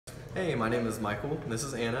Hey, my name is Michael, and this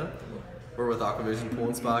is Anna. We're with AquaVision Pool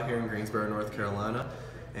and Spa here in Greensboro, North Carolina,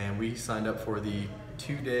 and we signed up for the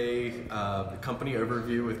two-day company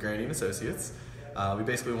overview with Grandy and Associates. We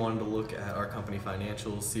basically wanted to look at our company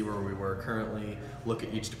financials, see where we were currently, look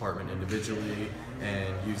at each department individually,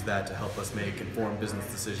 and use that to help us make informed business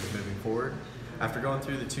decisions moving forward. After going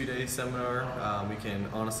through the two-day seminar, we can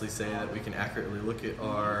honestly say that we can accurately look at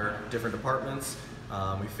our different departments.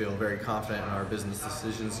 We feel very confident in our business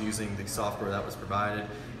decisions using the software that was provided,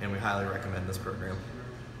 and we highly recommend this program.